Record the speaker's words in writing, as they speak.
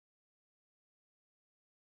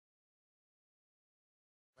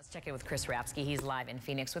Check in with Chris Rapsky. He's live in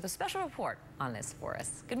Phoenix with a special report on this for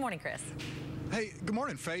us. Good morning, Chris. Hey, good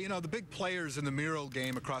morning, Faye. You know, the big players in the mural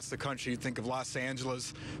game across the country, you think of Los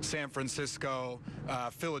Angeles, San Francisco,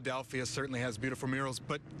 Philadelphia certainly has beautiful murals,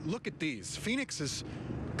 but look at these. Phoenix is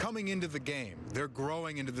coming into the game. They're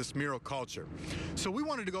growing into this mural culture. So we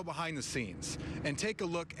wanted to go behind the scenes and take a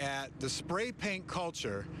look at the spray paint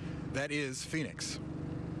culture that is Phoenix.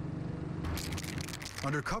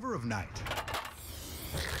 Under cover of night,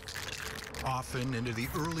 often into the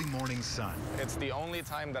early morning sun, it's the only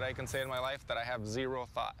time that I can say in my life that I have zero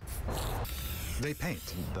thought. They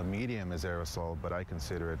paint. The medium is aerosol, but I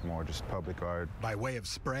consider it more just public art. By way of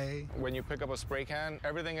spray. When you pick up a spray can,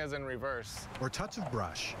 everything is in reverse. Or touch of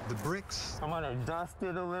brush. The bricks. I'm gonna dust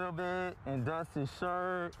it a little bit and dust his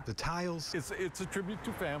shirt. The tiles. It's a tribute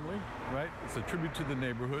to family, right? It's a tribute to the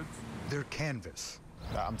neighborhoods. Their canvas.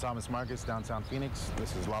 I'm Thomas Marcus, downtown Phoenix.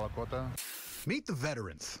 This is La Lakota. Meet the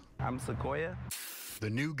veterans. I'm Sequoia. The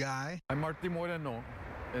new guy. I'm Martin Moreno,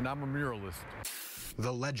 and I'm a muralist.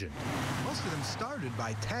 The legend. Most of them started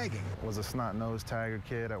by tagging. Was a snot-nosed tagger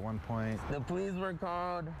kid at one point. The police were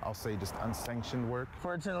called. I'll say just unsanctioned work.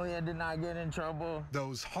 Fortunately, I did not get in trouble.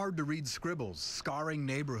 Those hard-to-read scribbles scarring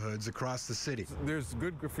neighborhoods across the city. There's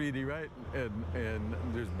good graffiti, right? And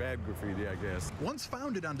there's bad graffiti, I guess. Once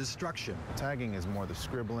founded on destruction, Tagging is more the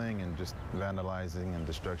scribbling and just vandalizing and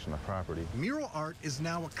destruction of property. mural art is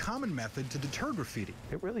now a common method to deter graffiti.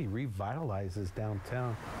 It really revitalizes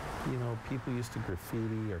downtown. You know, people used to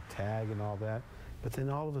graffiti or tag and all that, but then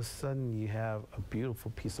all of a sudden you have a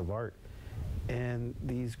beautiful piece of art, and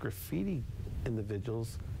these graffiti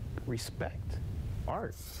individuals respect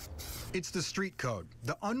art. It's the street code,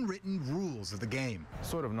 the unwritten rules of the game.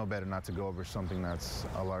 Sort of no better not to go over something that's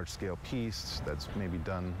a large-scale piece that's maybe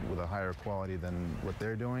done with a higher quality than what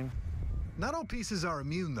they're doing. Not all pieces are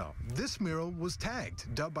immune, though. This mural was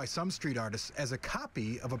tagged, dubbed by some street artists as a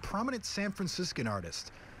copy of a prominent San Franciscan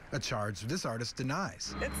artist, a charge this artist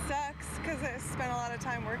denies. It sucks because I spent a lot of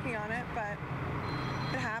time working on it, but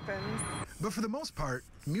it happens. But for the most part,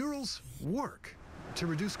 murals work to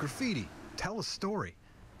reduce graffiti, tell a story,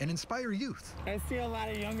 and inspire youth. I see a lot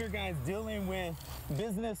of younger guys dealing with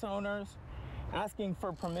business owners, asking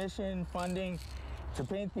for permission, funding to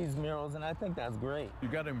paint these murals, and I think that's great. You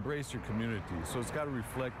got to embrace your community, so it's got to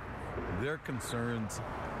reflect their concerns,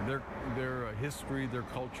 their history, their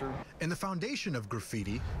culture. And the foundation of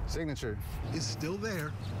graffiti Signature. is still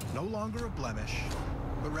there, no longer a blemish,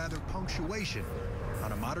 but rather punctuation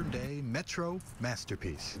on a modern-day Metro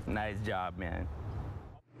masterpiece. Nice job, man.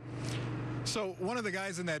 So one of the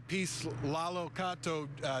guys in that piece, Lalo Cato,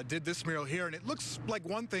 did this mural here, and it looks like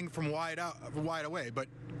one thing from wide away, but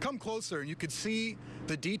come closer and you could see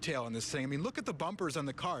the detail in this thing. I mean, look at the bumpers on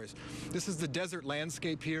the cars. This is the desert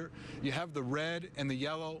landscape here. You have the red and the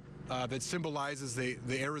yellow that symbolizes the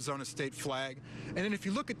Arizona state flag. And then if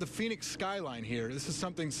you look at the Phoenix skyline here, this is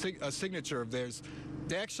something, a signature of theirs.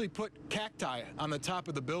 They actually put cacti on the top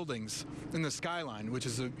of the buildings in the skyline, which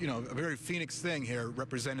is a very Phoenix thing here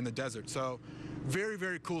representing the desert. So very,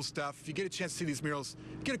 very cool stuff. If you get a chance to see these murals,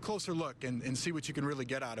 get a closer look and see what you can really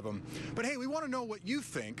get out of them. But hey, we want to know what you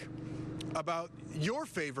think about your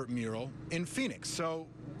favorite mural in Phoenix. So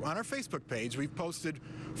on our Facebook page, we've posted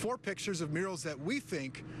 4 pictures of murals that we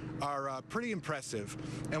think are pretty impressive,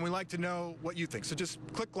 and we'd like to know what you think. So just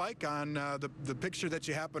click like on the picture that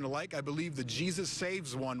you happen to like. I believe the Jesus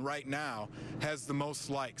Saves one right now has the most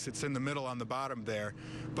likes. It's in the middle on the bottom there.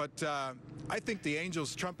 But I think the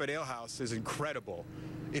Angels Trumpet Ale House is incredible.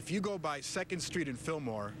 If you go by 2nd Street in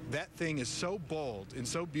Fillmore, that thing is so bold and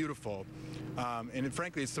so beautiful. And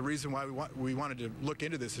frankly, it's the reason why we wanted to look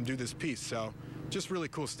into this and do this piece. So just really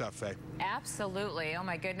cool stuff, Faye. Absolutely. Oh,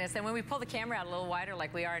 my goodness. And when we pull the camera out a little wider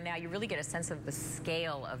like we are now, you really get a sense of the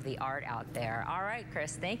scale of the art out there. All right,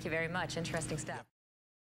 Chris, thank you very much. Interesting stuff.